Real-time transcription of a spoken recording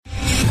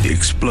The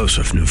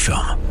explosive new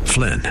film,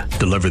 Flynn,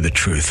 deliver the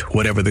truth,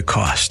 whatever the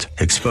cost,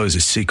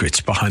 exposes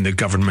secrets behind the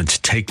government's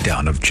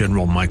takedown of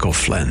General Michael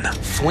Flynn.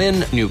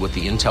 Flynn knew what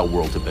the intel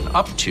world had been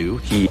up to.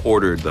 He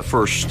ordered the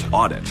first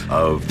audit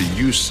of the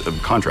use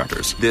of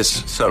contractors.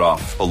 This set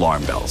off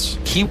alarm bells.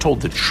 He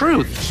told the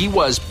truth. He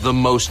was the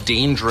most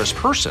dangerous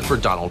person for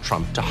Donald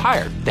Trump to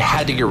hire. They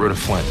had to get rid of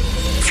Flynn.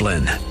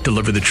 Flynn,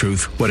 deliver the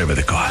truth, whatever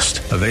the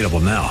cost. Available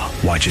now.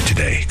 Watch it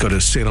today. Go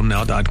to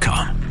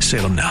salemnow.com.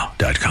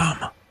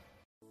 salemnow.com.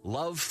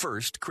 Love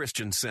First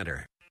Christian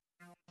Center.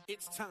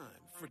 It's time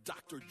for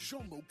Dr.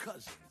 Jomo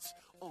Cousins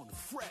on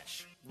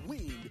Fresh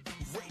Wind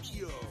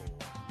Radio.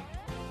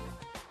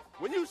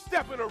 When you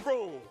step in a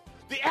room,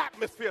 the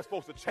atmosphere is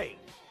supposed to change.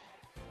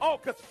 Oh,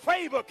 because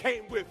favor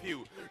came with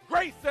you.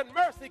 Grace and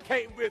mercy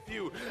came with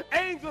you.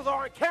 Angels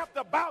are encamped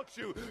about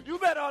you. You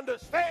better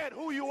understand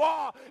who you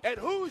are and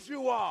whose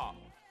you are.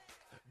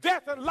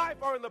 Death and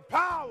life are in the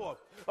power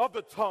of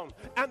the tongue.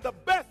 And the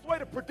best way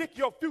to predict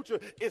your future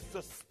is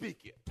to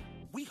speak it.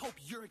 We hope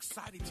you're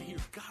excited to hear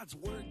God's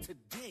word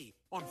today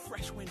on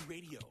Fresh Wind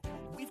Radio.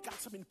 We've got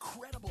some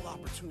incredible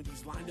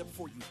opportunities lined up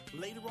for you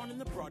later on in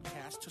the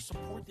broadcast to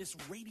support this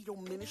radio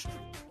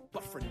ministry.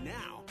 But for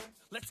now,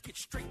 let's get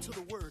straight to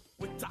the word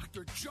with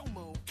Dr.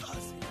 Jomo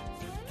Cousins.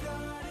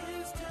 God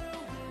is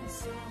doing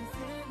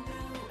something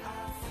new.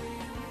 I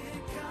feel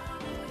it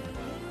coming.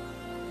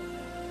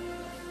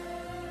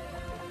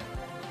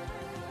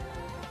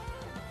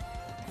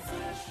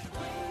 Fresh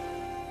Wind.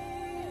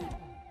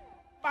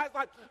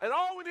 Like, and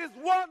all we need is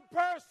one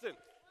person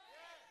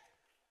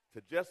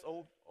to just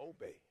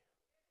obey.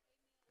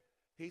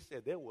 He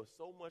said there was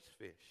so much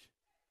fish,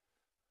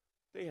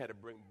 they had to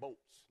bring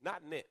boats,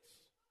 not nets,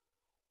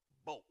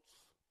 boats.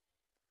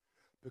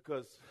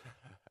 Because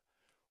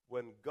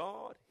when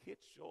God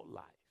hits your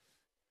life,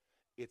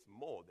 it's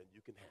more than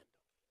you can handle.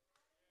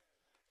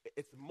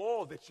 It's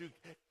more that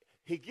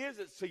he gives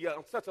it to you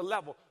on such a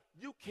level,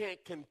 you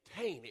can't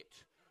contain it.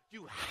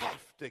 You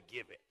have to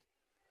give it.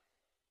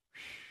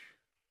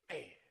 Man.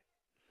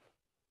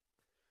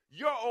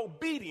 Your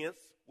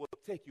obedience will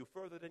take you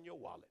further than your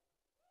wallet.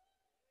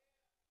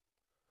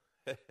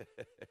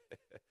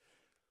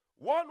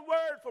 One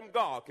word from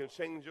God can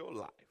change your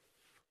life.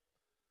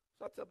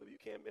 So I tell people, you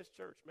can't miss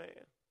church,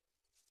 man.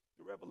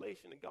 The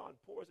revelation that God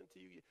pours into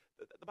you.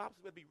 The Bible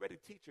says we'll be ready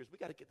teachers. We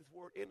got to get this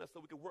word in us so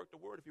we can work the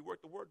word. If you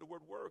work the word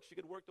works. You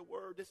can work the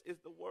word. This is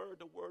the word.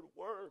 The word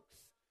works.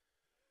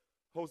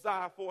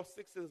 Hosea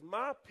 4:6 says,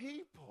 my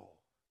people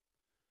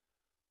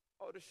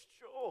are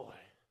destroyed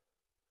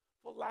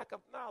for lack of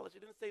knowledge.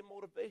 It didn't say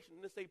motivation.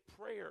 It didn't say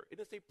prayer. It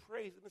didn't say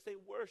praise. It didn't say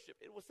worship.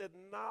 It was said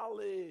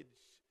knowledge.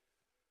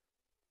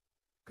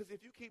 Because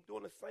if you keep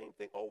doing the same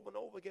thing over and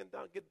over again,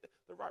 don't get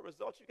the right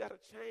results, you got to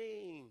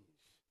change.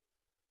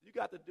 You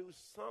got to do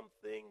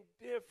something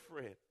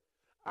different.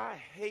 I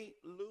hate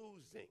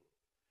losing.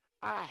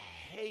 I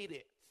hate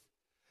it.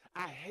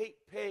 I hate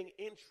paying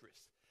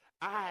interest.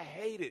 I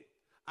hate it.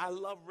 I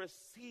love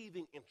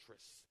receiving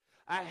interest.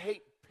 I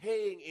hate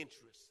paying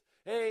interest.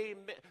 Hey,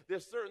 man,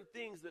 there's certain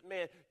things that,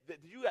 man, that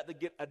you have to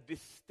get a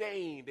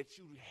disdain that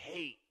you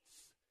hate.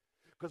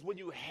 Because when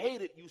you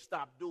hate it, you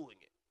stop doing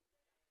it.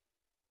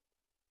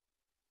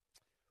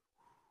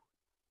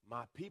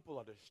 My people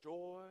are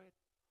destroyed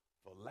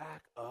for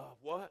lack of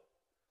what?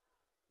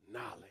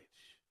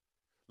 Knowledge.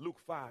 Luke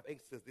 5:8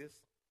 says this.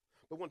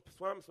 But when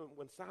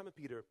Simon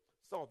Peter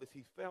saw this,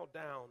 he fell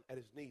down at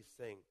his knees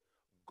saying,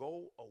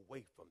 go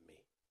away from me,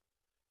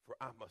 for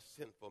I'm a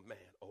sinful man,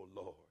 O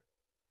Lord.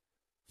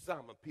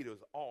 Simon Peter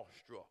was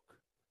awestruck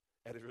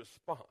at his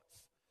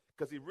response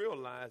because he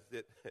realized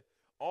that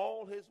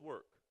all his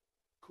work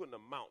couldn't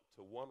amount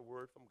to one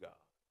word from God.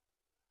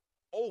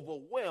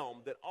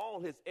 Overwhelmed that all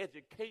his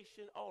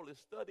education, all his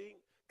studying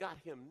got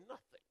him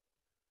nothing.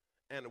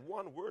 And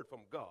one word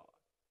from God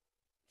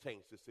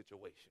changed the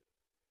situation.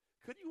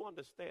 Could you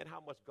understand how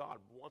much God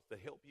wants to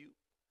help you?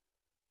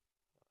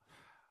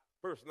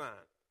 Verse 9.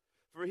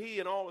 For he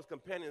and all his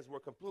companions were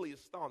completely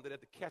astounded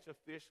at the catch of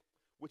fish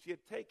which he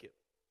had taken.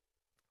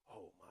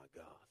 Oh, my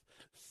God.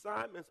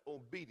 Simon's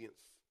obedience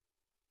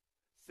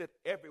set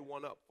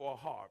everyone up for a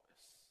harvest.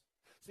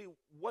 See,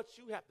 what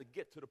you have to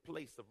get to the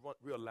place of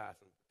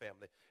realizing,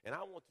 family, and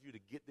I want you to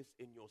get this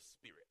in your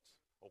spirit,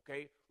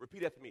 okay?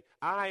 Repeat after me.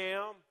 I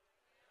am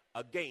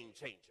a game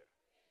changer.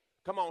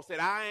 Come on, say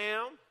it. I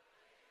am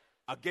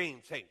a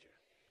game changer.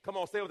 Come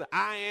on, say it with it.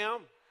 I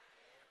am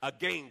a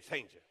game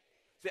changer.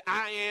 Say,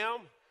 I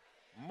am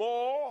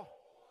more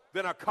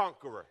than a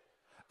conqueror.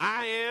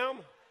 I am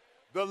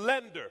the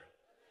lender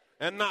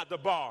and not the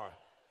borrower.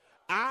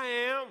 I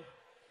am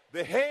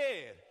the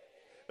head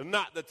and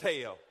not the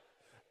tail.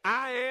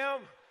 I am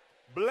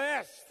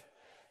blessed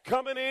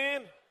coming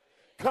in,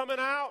 coming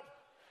out.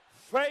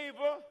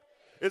 Favor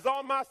is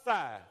on my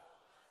side.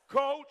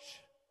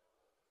 Coach,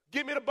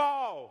 give me the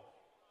ball.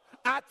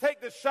 I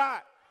take the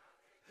shot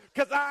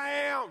because I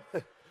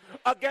am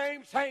a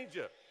game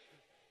changer.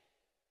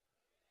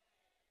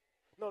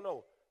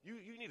 No. You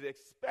need to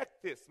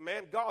expect this,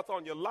 man. God's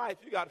on your life.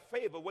 You got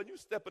favor. When you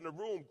step in the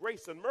room,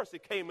 grace and mercy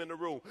came in the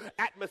room.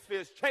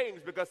 Atmospheres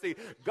changed because, see,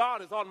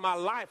 God is on my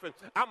life, and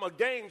I'm a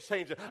game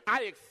changer.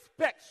 I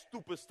expect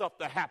stupid stuff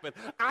to happen.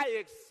 I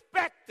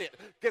expect it.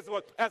 Guess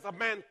what? As a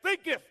man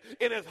thinketh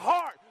in his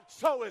heart,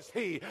 so is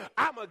he.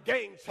 I'm a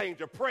game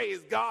changer. Praise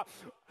God.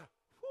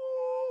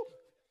 Woo.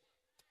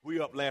 We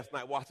were up last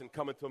night watching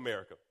Coming to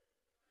America.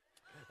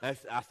 And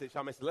I said,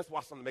 Charmaine said, let's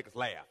watch something to make us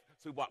laugh.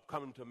 So we watched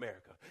Coming to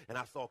America. And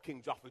I saw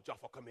King Jaffa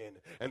come in.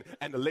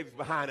 And the ladies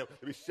behind him,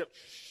 they be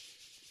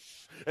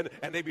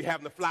and they be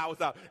having the flowers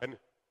out. And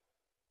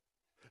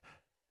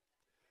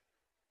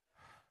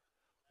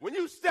when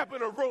you step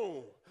in a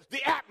room,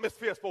 the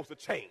atmosphere is supposed to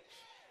change.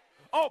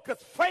 Oh,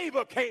 because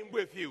favor came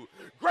with you.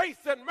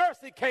 Grace and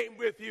mercy came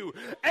with you.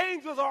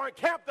 Angels are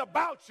encamped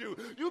about you.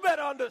 You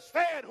better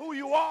understand who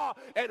you are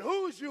and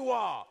whose you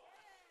are.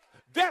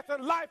 Death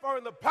and life are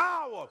in the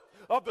power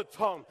of the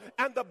tongue.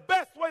 And the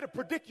best way to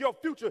predict your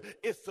future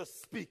is to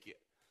speak it.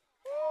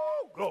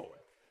 Oh, glory.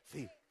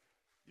 See,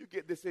 you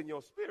get this in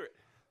your spirit.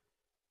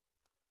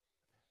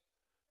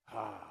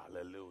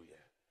 Hallelujah.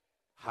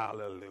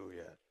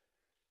 Hallelujah.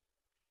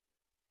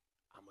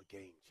 I'm a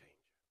game changer.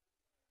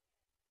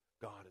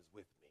 God is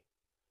with me.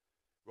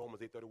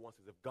 Romans 8:31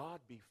 says, if God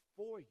be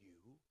for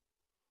you,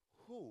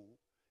 who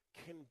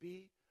can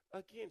be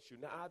against you?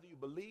 Now, either you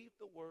believe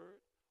the word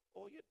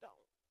or you don't.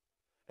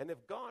 And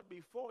if God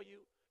be for you,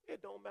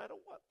 it don't matter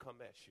what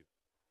come at you.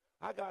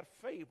 I got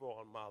favor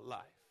on my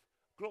life.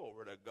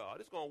 Glory to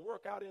God. It's going to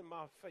work out in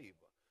my favor.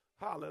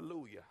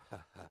 Hallelujah.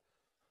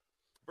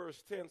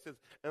 Verse 10 says,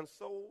 and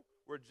so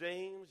were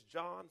James,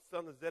 John,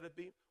 son of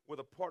Zebedee, were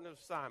the partners of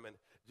Simon.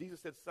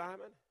 Jesus said,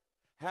 Simon,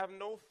 have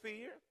no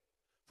fear.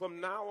 From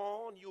now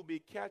on, you'll be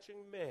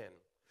catching men.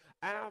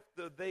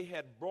 After they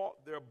had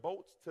brought their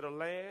boats to the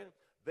land,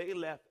 they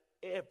left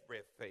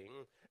everything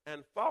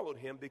and followed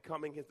him,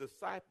 becoming his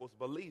disciples,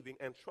 believing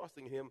and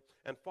trusting him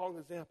and following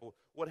his example.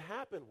 What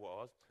happened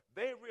was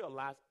they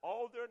realized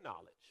all their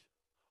knowledge,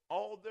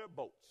 all their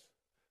boats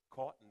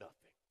caught nothing.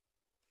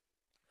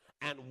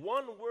 And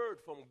one word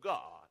from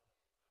God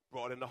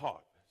brought in the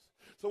harvest.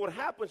 So what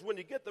happens when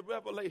you get the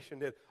revelation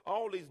that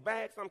all these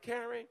bags I'm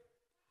carrying,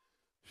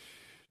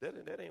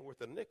 that ain't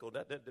worth a nickel.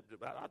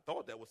 I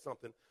thought that was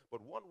something,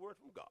 but one word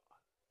from God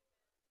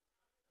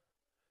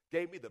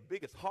gave me the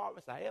biggest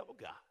harvest I ever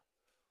got.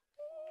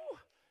 Ooh.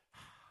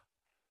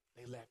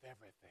 They left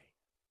everything.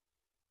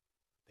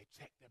 They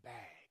checked their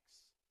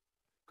bags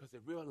because they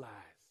realized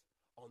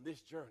on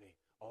this journey,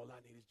 all I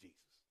need is Jesus.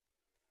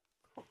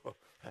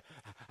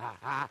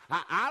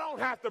 I don't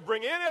have to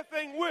bring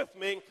anything with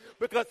me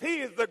because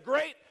he is the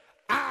great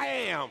I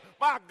am.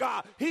 My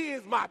God, he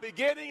is my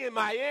beginning and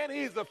my end.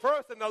 He's the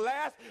first and the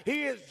last.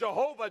 He is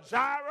Jehovah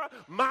Jireh,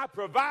 my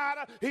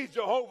provider. He's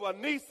Jehovah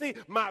Nisi,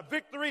 my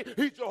victory.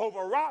 He's Jehovah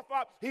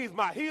Rapha. He's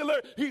my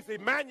healer. He's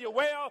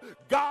Emmanuel,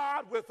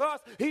 God with us.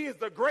 He is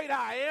the great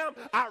I am.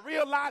 I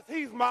realize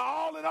he's my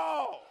all in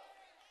all.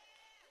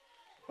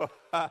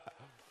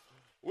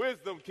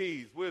 Wisdom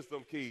keys.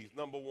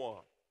 Number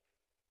one,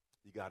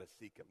 you got to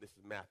seek him. This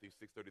is Matthew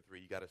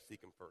 6:33. You got to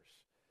seek him first.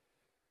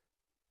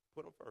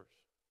 Put him first.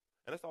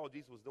 And that's all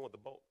Jesus was doing with the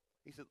boat.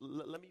 He said,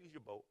 let me use your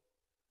boat.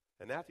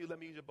 And after you let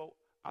me use your boat,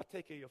 I'll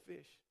take care of your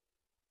fish.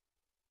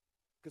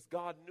 Because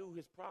God knew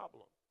his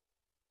problem.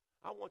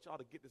 I want y'all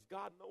to get this.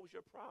 God knows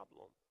your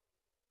problem.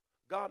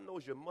 God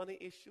knows your money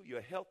issue,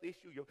 your health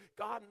issue.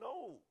 God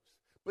knows.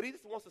 But he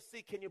just wants to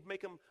see, can you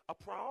make him a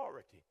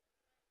priority?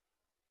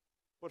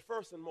 But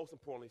first and most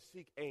importantly,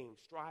 seek, aim,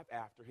 strive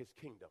after his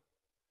kingdom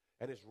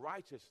and his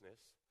righteousness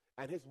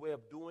and his way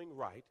of doing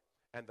right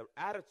and the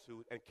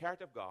attitude and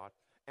character of God.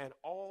 And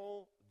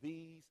all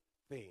these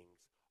things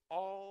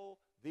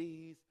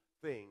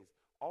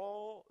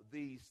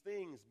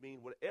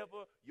mean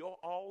whatever your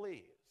all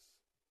is.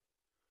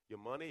 Your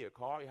money, your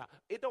car, your house.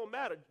 It don't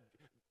matter.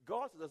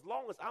 God says, as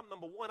long as I'm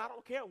number one, I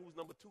don't care who's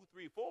number 2,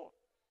 3, 4.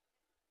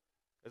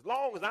 As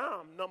long as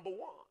I'm number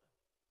one.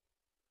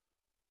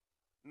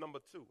 Number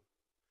 2,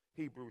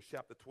 Hebrews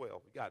chapter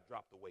 12. You got to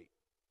drop the weight.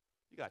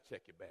 You got to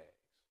check your bags.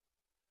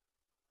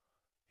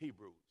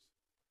 Hebrews.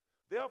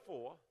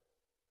 Therefore,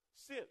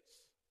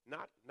 since,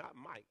 not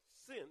might,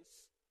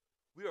 since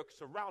we are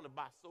surrounded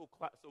by so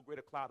great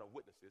a cloud of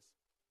witnesses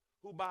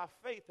who by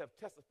faith have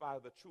testified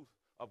of the truth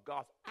of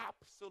God's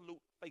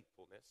absolute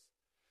faithfulness,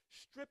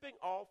 stripping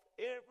off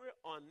every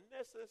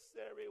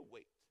unnecessary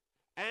weight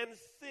and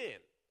sin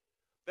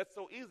that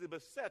so easily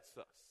besets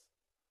us.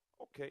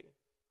 Okay,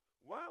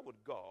 why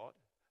would God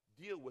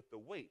deal with the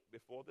weight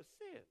before the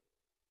sin?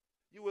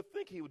 You would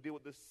think he would deal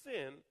with the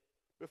sin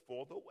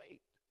before the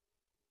weight.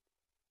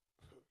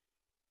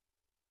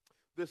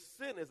 The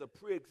sin is a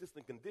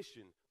pre-existing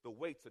condition. The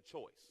weight's a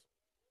choice.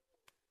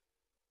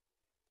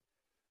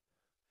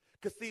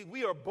 Because, see,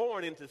 we are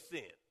born into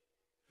sin.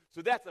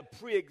 So that's a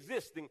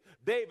pre-existing.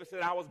 David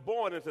said, I was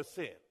born into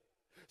sin.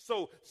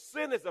 So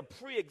sin is a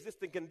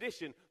pre-existing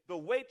condition. The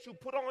weight you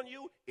put on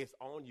you is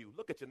on you.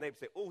 Look at your neighbor and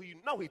say, oh, you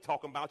know he's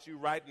talking about you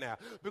right now.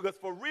 Because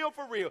for real,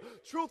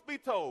 truth be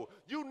told,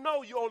 you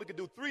know you only can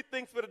do 3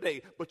 things for the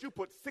day, but you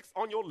put 6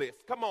 on your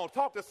list. Come on,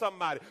 talk to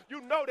somebody.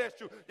 You know that's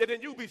true. And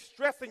then you be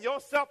stressing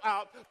yourself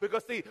out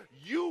because, see,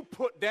 you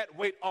put that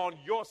weight on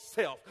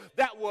yourself.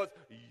 That was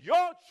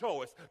your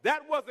choice.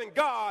 That wasn't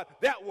God.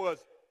 That was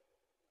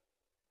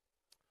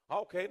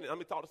okay. Let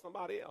me talk to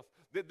somebody else.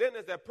 Then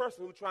there's that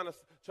person who's trying to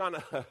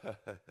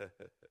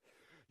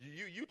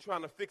you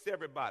trying to fix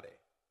everybody.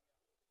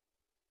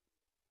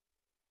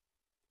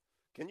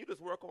 Can you just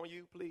work on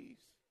you, please?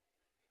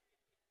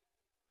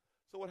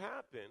 So what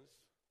happens?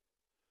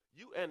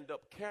 You end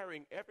up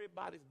carrying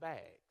everybody's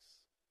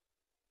bags.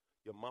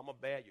 Your mama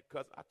bag, your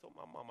cousin. I told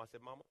my mom, I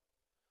said, Mama,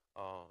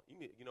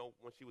 you know,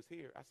 when she was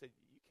here, I said,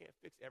 you can't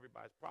fix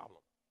everybody's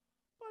problem.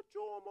 But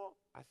Jomo,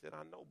 I said,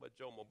 I know, but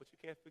Jomo, but you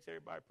can't fix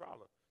everybody's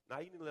problem. Now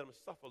you need to let them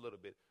suffer a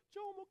little bit.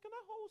 Jomo, can I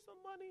hold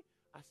some money?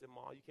 I said,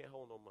 Ma, you can't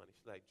hold no money.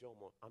 She's like,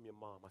 Jomo, I'm your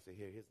mom. I said,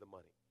 here's the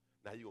money.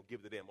 Now you're going to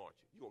give it to them, aren't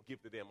you? You're going to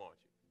give it to them,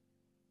 aren't you?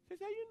 She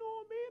said, you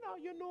know me?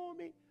 Now you know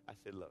me. I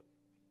said, look,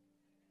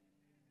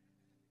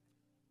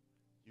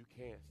 you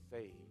can't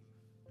save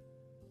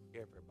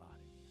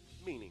everybody.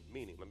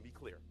 Meaning, let me be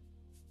clear.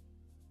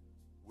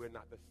 We're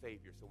not the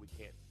Savior, so we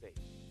can't save.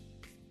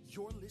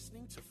 You're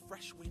listening to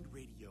Fresh Wind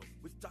Radio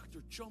with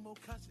Dr. Jomo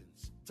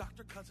Cousins.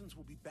 Dr. Cousins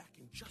will be back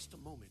in just a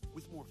moment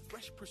with more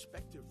fresh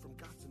perspective from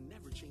God's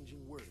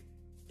never-changing word.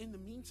 In the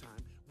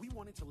meantime, we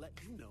wanted to let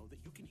you know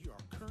that you can hear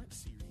our current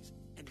series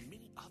and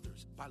many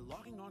others by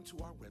logging on to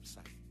our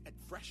website at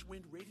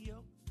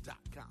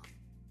freshwindradio.com.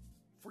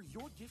 For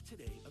your gift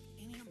today of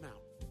any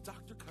amount,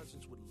 Dr.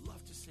 Cousins would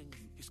love to send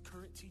you his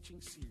current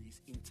teaching series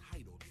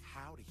entitled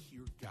How to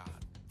Hear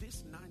God.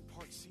 This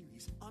 9-part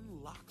series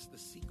unlocks the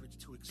secrets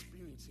to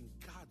experiencing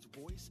God's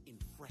voice in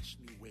fresh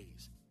new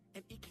ways,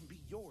 and it can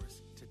be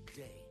yours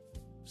today.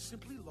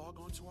 Simply log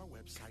on to our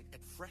website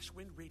at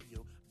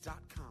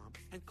freshwindradio.com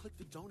and click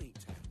the Donate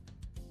tab.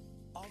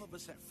 All of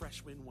us at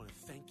Freshwind want to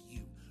thank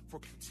you for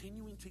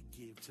continuing to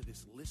give to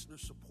this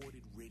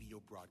listener-supported radio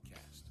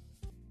broadcast.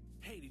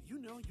 Hey, did you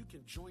know you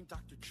can join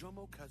Dr.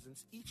 Jomo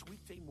Cousins each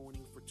weekday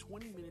morning for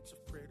 20 minutes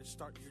of prayer to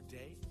start your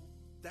day?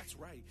 That's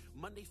right.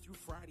 Monday through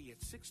Friday at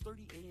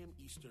 6:30 a.m.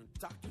 Eastern,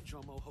 Dr.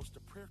 Jomo hosts a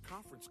prayer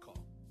conference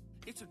call.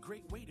 It's a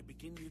great way to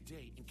begin your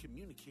day in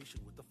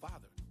communication with the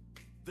Father.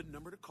 The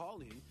number to call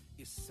in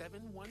is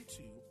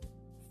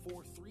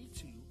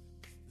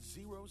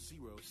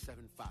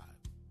 712-432-0075.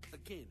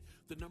 Again,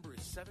 the number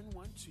is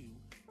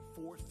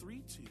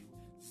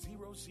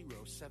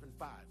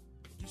 712-432-0075.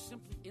 You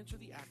simply enter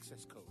the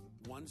access code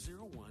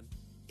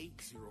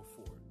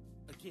 101804.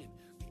 Again,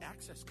 the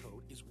access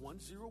code is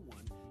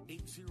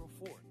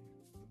 101804.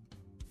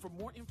 For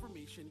more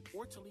information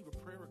or to leave a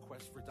prayer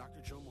request for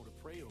Dr. Jomo to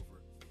pray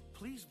over,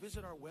 please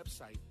visit our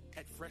website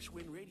at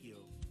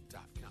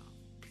freshwindradio.com.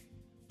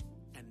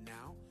 And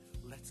now,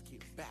 let's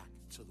get back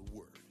to the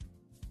Word.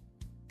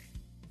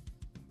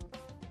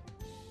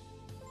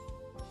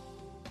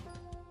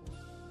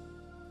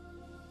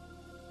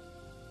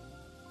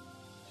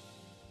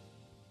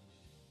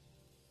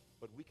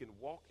 But we can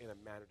walk in a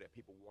manner that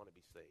people want to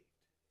be saved.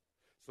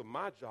 So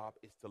my job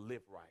is to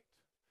live right.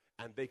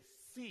 And they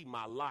see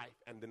my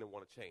life and then they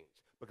want to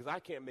change. Because I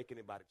can't make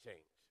anybody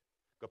change.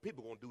 Because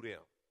people are going to do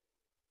them.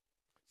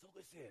 So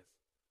it says,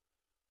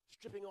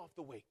 stripping off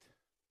the weight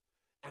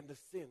and the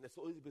sin that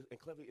so easily and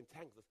cleverly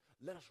entangles us,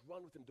 let us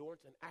run with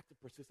endurance and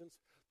active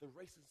persistence the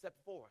race is set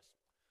before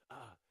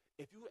us.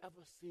 If you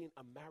ever seen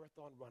a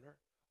marathon runner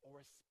or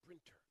a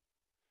sprinter,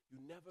 you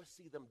never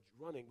see them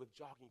running with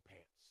jogging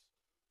pants.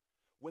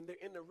 When they're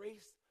in the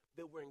race,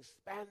 they're wearing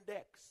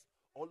spandex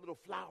or little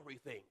flowery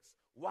things.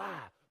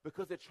 Why?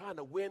 Because they're trying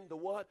to win the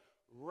what?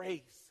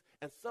 Race.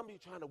 And some of you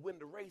trying to win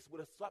the race with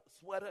a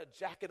sweater, a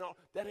jacket on.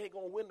 That ain't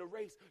going to win the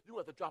race. You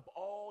have to drop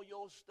all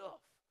your stuff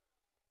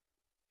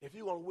if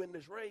you're going to win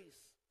this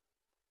race.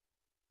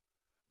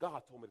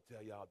 God told me to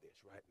tell y'all this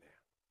right now.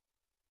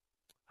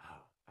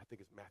 I think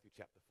it's Matthew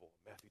chapter 4.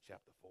 Matthew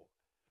chapter 4.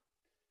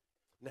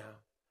 Now,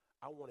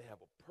 I want to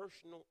have a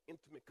personal,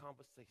 intimate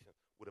conversation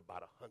with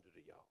about 100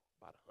 of y'all.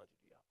 About 100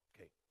 of y'all,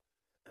 okay?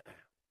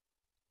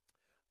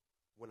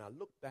 When I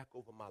look back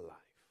over my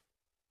life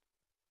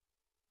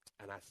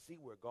and I see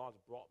where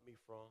God's brought me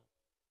from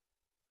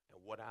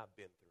and what I've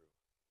been through,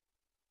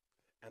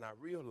 and I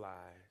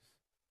realize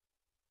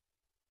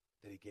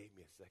that he gave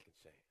me a second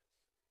chance.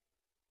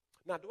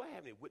 Now, do I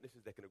have any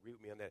witnesses that can agree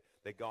with me on that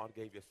God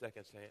gave you a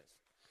second chance?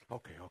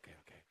 Okay.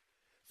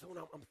 So when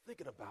I'm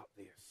thinking about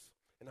this,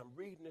 and I'm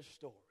reading this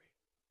story,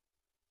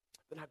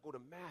 then I go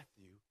to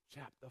Matthew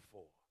chapter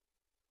 4.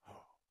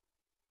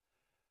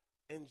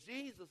 And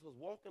Jesus was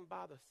walking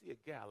by the Sea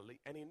of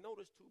Galilee, and he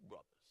noticed 2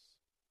 brothers.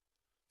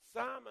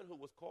 Simon, who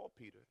was called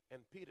Peter,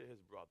 and Peter, his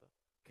brother,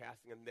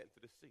 casting a net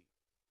into the sea,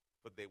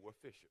 for they were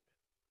fishermen.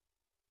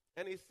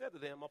 And he said to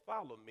them,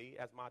 follow me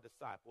as my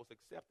disciples,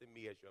 accepting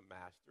me as your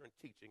master and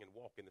teaching and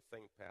walking the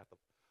same path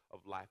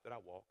of life that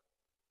I walk,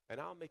 and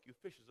I'll make you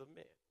fishers of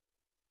men.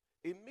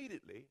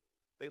 Immediately,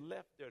 they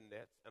left their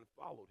nets and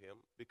followed him,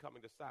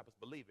 becoming disciples,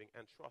 believing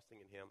and trusting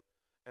in him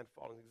and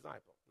following his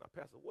example. Now,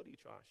 Pastor, what are you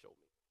trying to show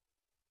me?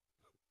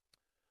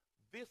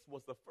 This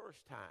was the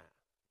first time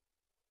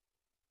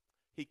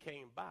he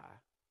came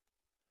by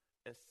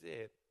and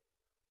said,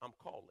 I'm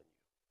calling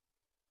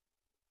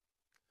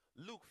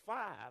you. Luke 5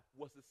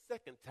 was the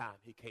second time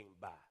he came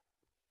by.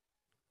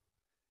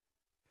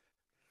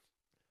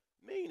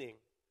 Meaning,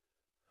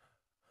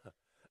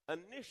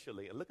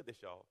 initially, and look at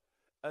this, y'all.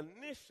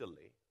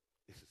 Initially,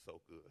 this is so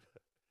good.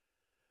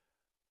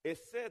 It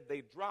said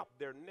they dropped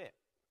their net.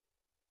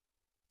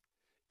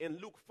 In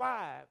Luke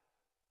 5,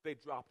 they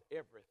dropped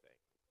everything.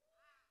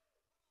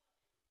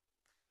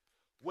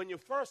 When you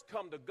first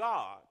come to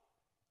God,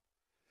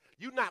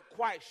 you're not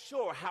quite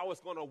sure how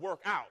it's going to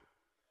work out.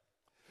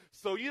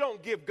 So you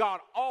don't give God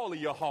all of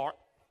your heart.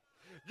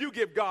 You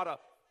give God a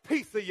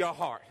piece of your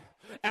heart.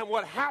 And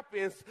what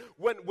happens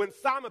when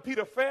Simon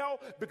Peter fell,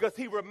 because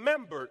he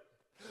remembered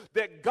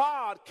that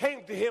God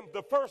came to him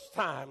the first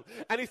time.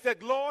 And he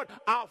said, Lord,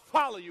 I'll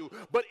follow you.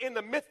 But in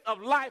the midst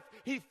of life,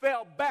 he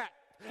fell back.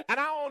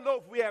 And I don't know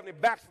if we have any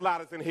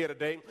backsliders in here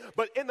today,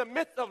 but in the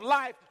midst of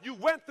life, you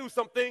went through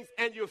some things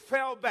and you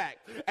fell back.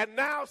 And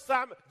now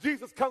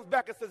Jesus comes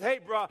back and says, hey,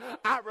 bro,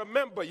 I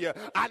remember you.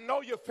 I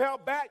know you fell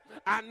back.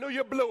 I knew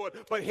you blew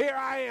it, but here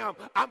I am.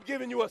 I'm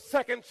giving you a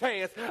second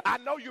chance. I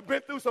know you've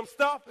been through some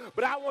stuff,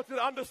 but I want you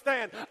to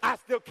understand, I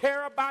still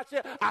care about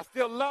you. I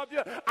still love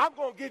you. I'm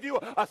going to give you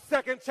a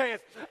second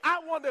chance. I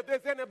wonder if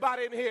there's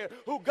anybody in here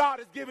who God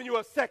is giving you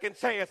a second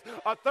chance,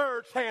 a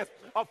third chance,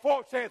 a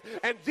fourth chance,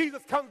 and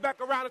Jesus comes back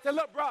around and say,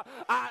 look, bro,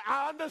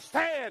 I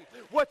understand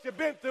what you've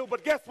been through,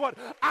 but guess what?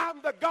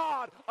 I'm the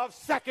God of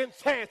second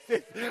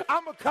chances.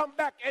 I'm going to come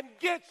back and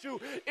get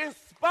you in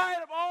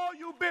spite of all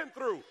you've been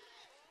through.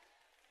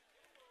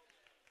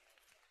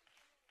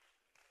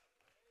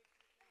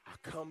 I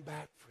come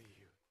back for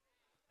you.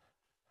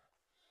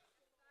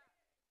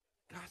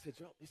 God said,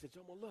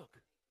 Jomo, look,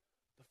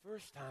 the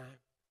first time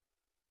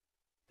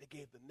they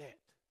gave the net,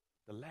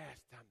 the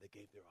last time they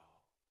gave their all.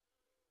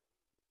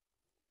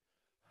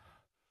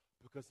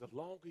 Because the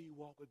longer you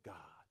walk with God,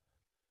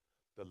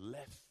 the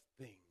less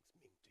things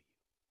mean to you.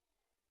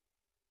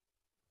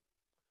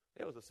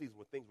 There was a season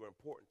when things were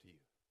important to you.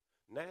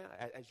 Now,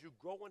 as you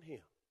grow in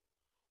him,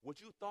 what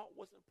you thought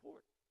was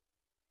important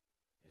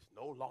is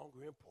no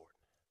longer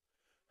important.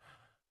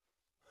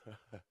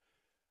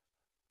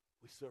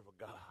 We serve a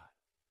God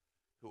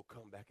who will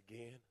come back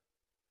again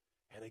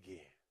and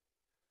again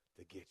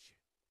to get you.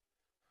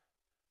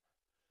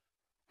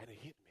 And it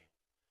hit me.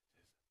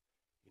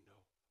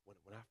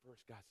 When I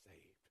first got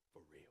saved,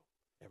 for real.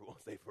 Everyone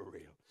say for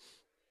real.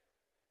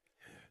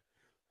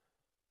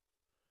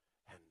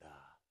 And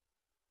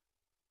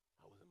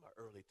I was in my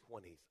early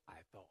 20s, I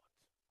thought.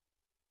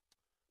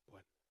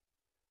 But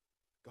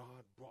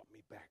God brought me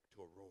back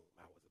to a room.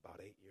 I was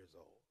about 8 years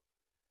old.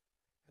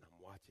 And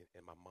I'm watching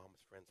in my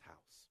mom's friend's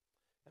house.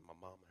 And my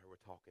mom and her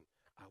were talking.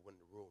 I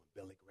went in the room.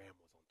 Billy Graham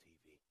was on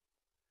TV.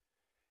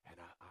 And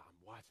I'm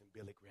watching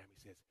Billy Graham. He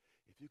says,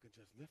 if you can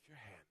just lift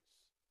your hands.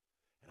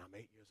 And I'm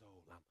 8 years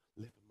old. I'm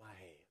lifting my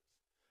hands.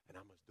 And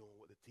I'm just doing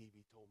what the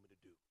TV told me to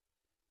do.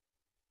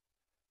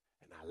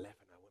 And I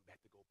left and I went back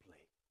to go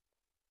play.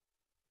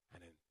 And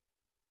then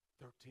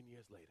 13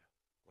 years later,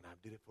 when I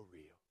did it for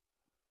real,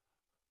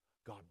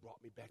 God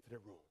brought me back to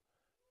the room.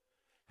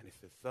 And he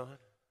said,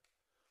 son,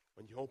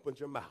 when you opened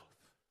your mouth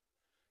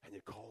and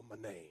you called my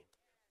name,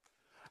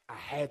 I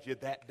had you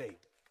that day.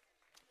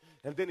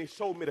 And then he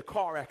showed me the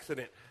car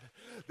accident.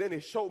 Then he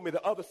showed me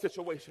the other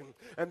situation.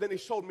 And then he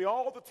showed me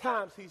all the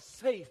times he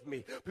saved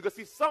me. Because,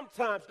 see,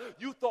 sometimes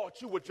you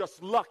thought you were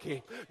just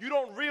lucky. You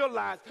don't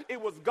realize it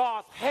was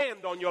God's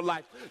hand on your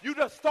life. You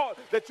just thought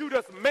that you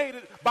just made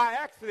it by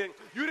accident.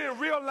 You didn't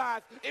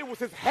realize it was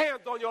his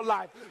hand on your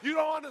life. You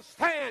don't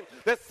understand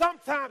that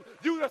sometimes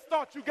you just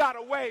thought you got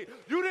away.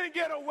 You didn't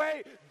get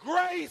away.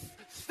 Grace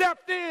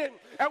stepped in.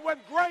 And when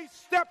grace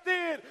stepped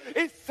in,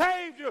 it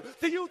saved you.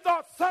 See, you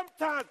thought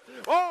sometimes,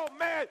 oh,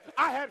 man,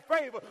 I had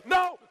favor.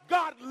 No,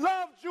 God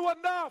loved you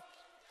enough.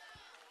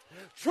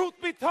 Truth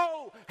be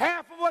told,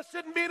 half of us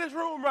shouldn't be in this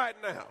room right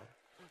now.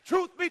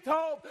 Truth be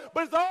told,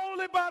 but it's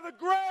only by the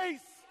grace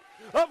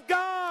of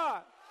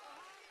God.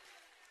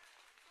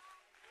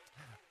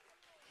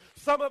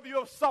 Some of you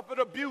have suffered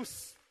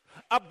abuse,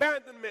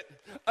 abandonment,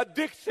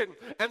 addiction,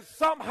 and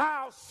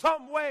somehow,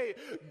 some way,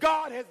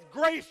 God has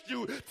graced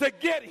you to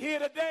get here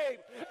today.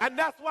 And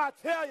that's why I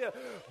tell you,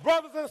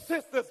 brothers and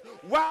sisters,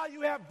 while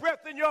you have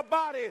breath in your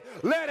body,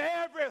 let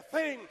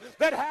everything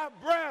that have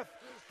breath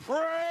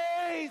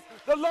praise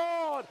the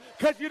Lord,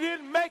 because you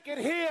didn't make it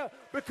here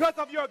because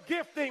of your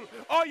gifting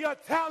or your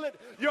talent.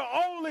 You're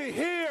only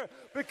here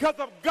because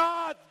of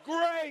God's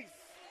grace.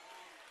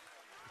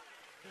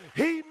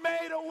 He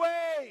made a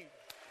way.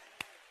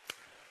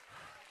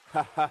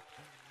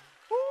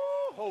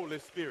 Ooh, Holy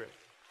Spirit.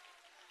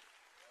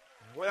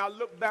 When I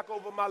look back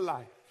over my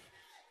life,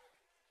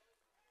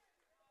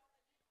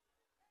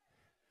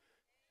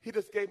 he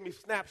just gave me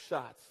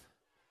snapshots.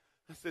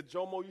 I said,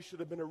 Jomo, you should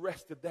have been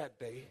arrested that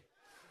day.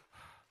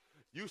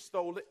 You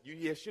stole it.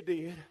 Yes, you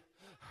did.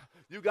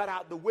 You got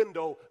out the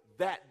window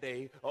that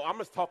day. Oh, I'm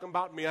just talking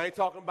about me. I ain't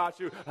talking about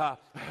you.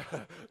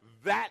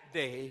 That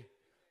day,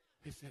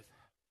 he says,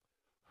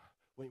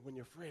 when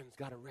your friends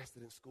got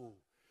arrested in school,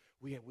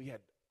 we had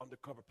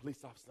undercover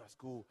police officers in our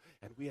school,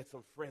 and we had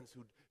some friends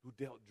who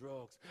dealt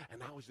drugs,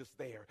 and I was just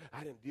there.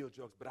 I didn't deal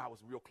drugs, but I was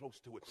real close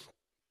to it.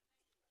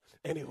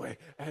 Anyway,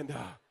 and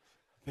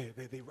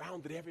they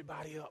rounded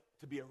everybody up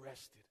to be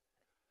arrested.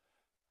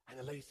 And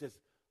the lady says,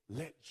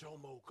 let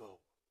Jomo go.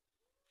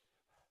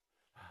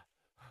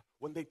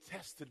 When they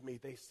tested me,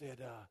 they said,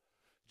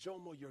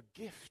 Jomo, you're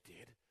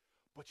gifted,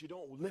 but you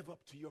don't live up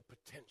to your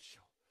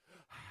potential.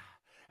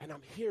 And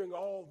I'm hearing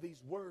all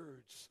these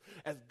words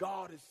as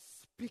God is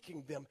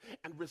speaking them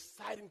and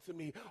reciting to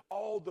me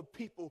all the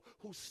people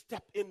who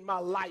stepped in my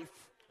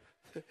life.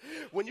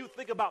 When you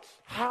think about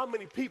how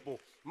many people,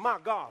 my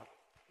God,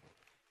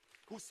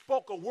 who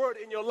spoke a word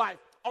in your life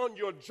on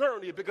your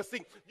journey, because see,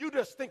 you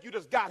just think you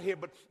just got here,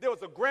 but there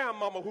was a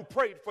grandmama who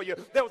prayed for you.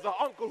 There was an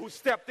uncle who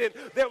stepped in.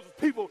 There was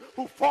people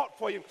who fought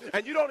for you,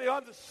 and you don't even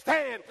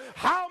understand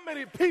how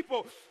many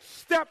people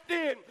stepped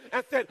in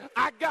and said,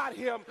 I got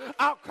him,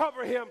 I'll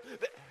cover him.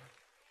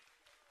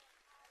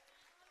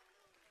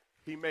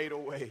 He made a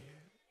way.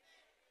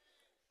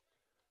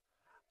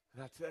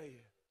 And I tell you,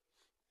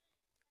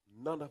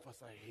 none of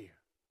us are here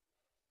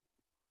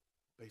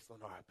based on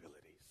our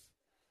abilities.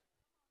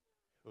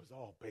 It was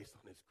all based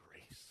on his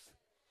grace.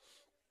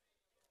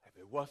 If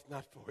it was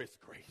not for his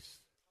grace,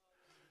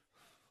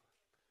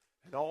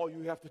 and all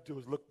you have to do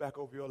is look back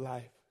over your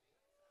life,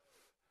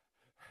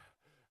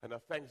 and a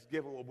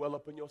thanksgiving will well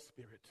up in your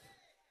spirit.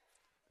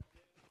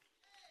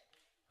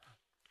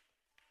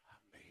 I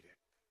made it.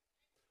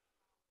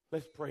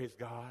 Let's praise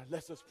God.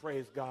 Let's just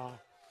praise God.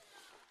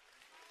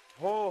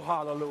 Oh,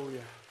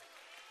 hallelujah.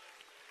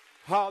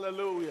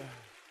 Hallelujah.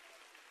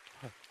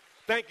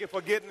 Thank you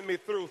for getting me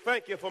through.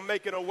 Thank you for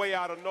making a way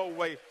out of no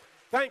way.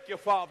 Thank you,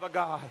 Father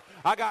God.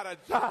 I got a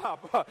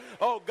job.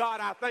 Oh, God,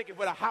 I thank you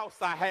for the house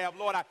I have,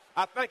 Lord.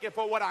 I thank you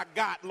for what I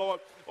got, Lord.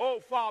 Oh,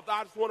 Father,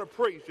 I just want to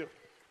praise you.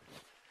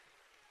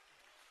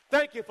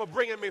 Thank you for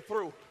bringing me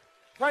through.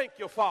 Thank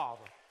you,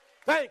 Father.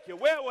 Thank you.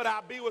 Where would I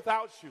be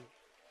without you?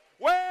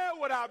 Where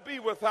would I be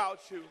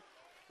without you?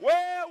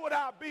 Where would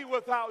I be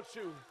without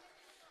you?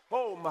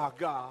 Oh, my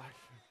gosh.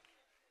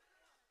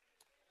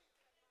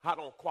 I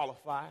don't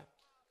qualify.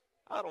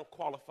 I don't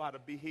qualify to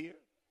be here.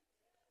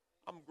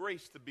 I'm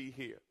graced to be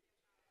here.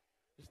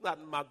 It's not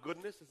in my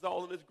goodness. It's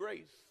all in his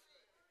grace.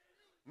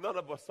 None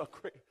of us are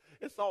great.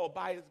 It's all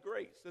by his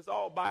grace. It's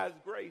all by his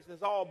grace.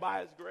 It's all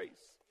by his grace.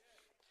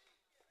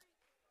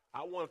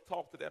 I want to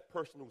talk to that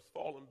person who's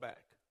fallen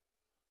back.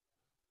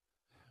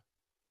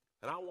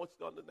 And I want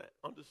you to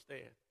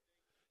understand.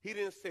 He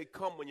didn't say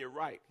come when you're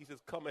right. He says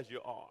come as you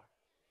are.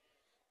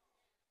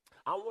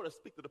 I want to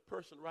speak to the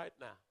person right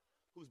now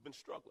who's been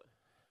struggling.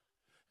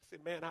 Say,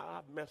 man,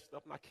 I've messed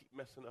up and I keep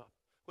messing up.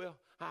 Well,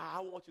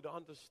 I want you to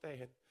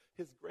understand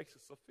his grace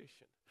is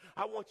sufficient.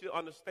 I want you to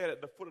understand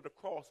at the foot of the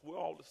cross, we're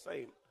all the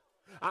same.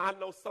 I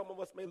know some of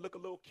us may look a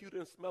little cuter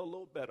and smell a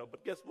little better,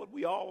 but guess what?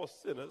 We all are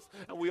sinners,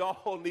 and we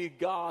all need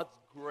God's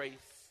grace.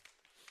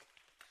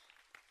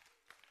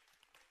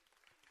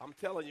 I'm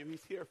telling you,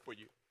 he's here for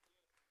you.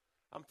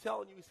 I'm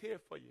telling you, he's here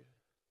for you.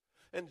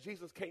 And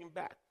Jesus came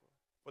back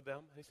for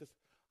them. He says,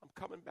 I'm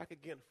coming back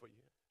again for you.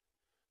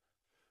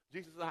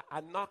 Jesus,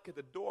 I knock at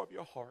the door of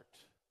your heart.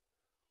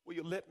 Will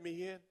you let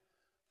me in?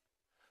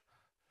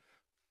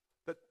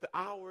 The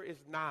hour is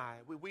nigh.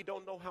 We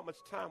don't know how much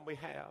time we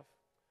have.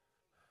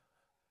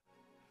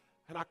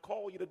 And I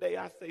call you today.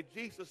 I say,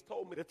 Jesus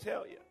told me to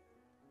tell you,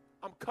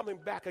 I'm coming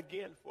back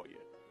again for you.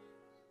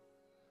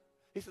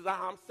 He says,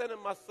 I'm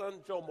sending my son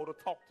Jomo to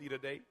talk to you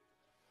today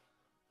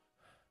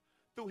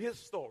through his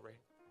story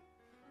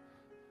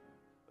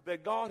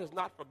that God has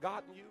not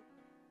forgotten you.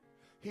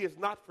 He has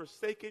not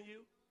forsaken you.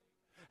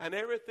 And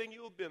everything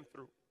you've been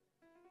through.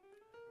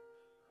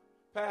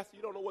 Pastor,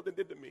 you don't know what they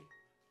did to me.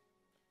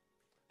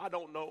 I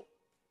don't know,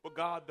 but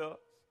God does.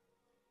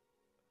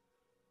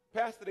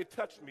 Pastor, they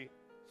touched me.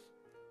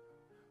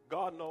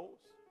 God knows.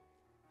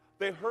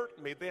 They hurt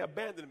me. They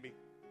abandoned me.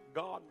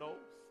 God knows.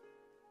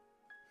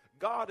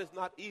 God is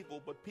not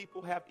evil, but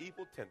people have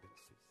evil tendencies.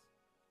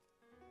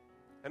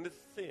 And it's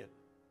sin.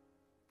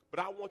 But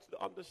I want you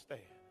to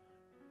understand.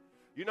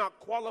 You're not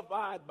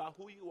qualified by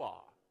who you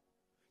are.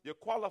 You're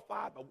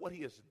qualified by what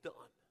he has done.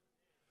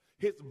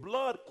 His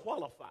blood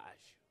qualifies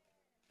you.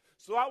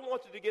 So I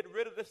want you to get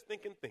rid of this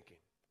thinking.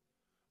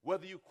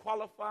 Whether you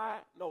qualify,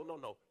 no.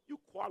 You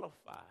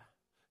qualify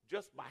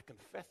just by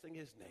confessing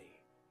his name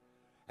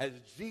as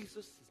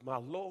Jesus is my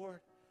Lord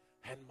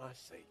and my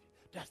Savior.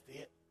 That's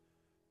it.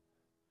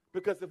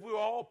 Because if we were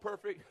all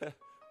perfect,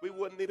 we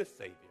wouldn't need a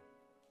Savior.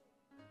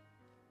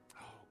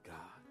 Oh, God.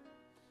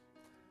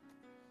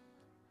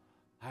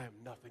 I am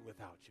nothing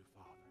without you,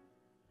 Father.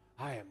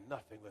 I am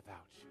nothing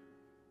without you.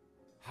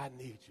 I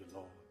need you,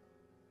 Lord.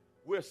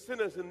 We're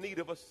sinners in need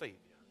of a Savior.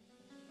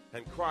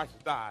 And Christ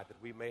died that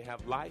we may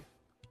have life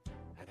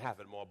and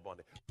have it more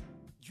abundant.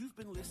 You've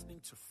been listening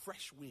to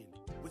Fresh Wind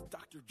with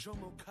Dr.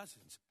 Jomo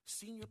Cousins,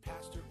 Senior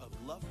Pastor of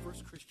Love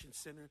First Christian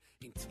Center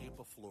in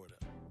Tampa, Florida.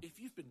 If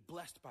you've been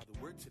blessed by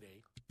the word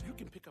today, you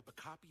can pick up a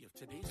copy of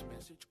today's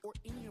message or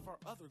any of our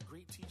other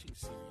great teaching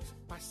series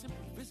by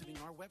simply visiting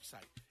our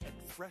website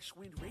at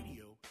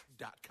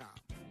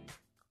freshwindradio.com.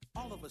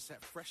 All of us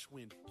at Fresh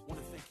Wind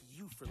want to thank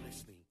you for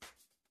listening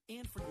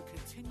and for your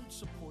continued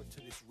support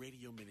to this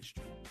radio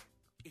ministry.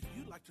 If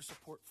you'd like to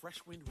support Fresh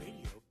Wind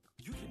Radio,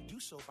 you can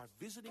do so by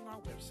visiting our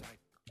website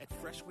at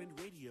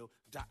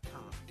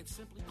freshwindradio.com and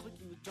simply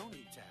clicking the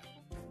Donate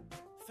tab.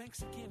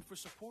 Thanks again for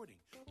supporting.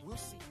 We'll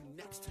see you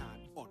next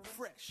time on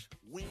Fresh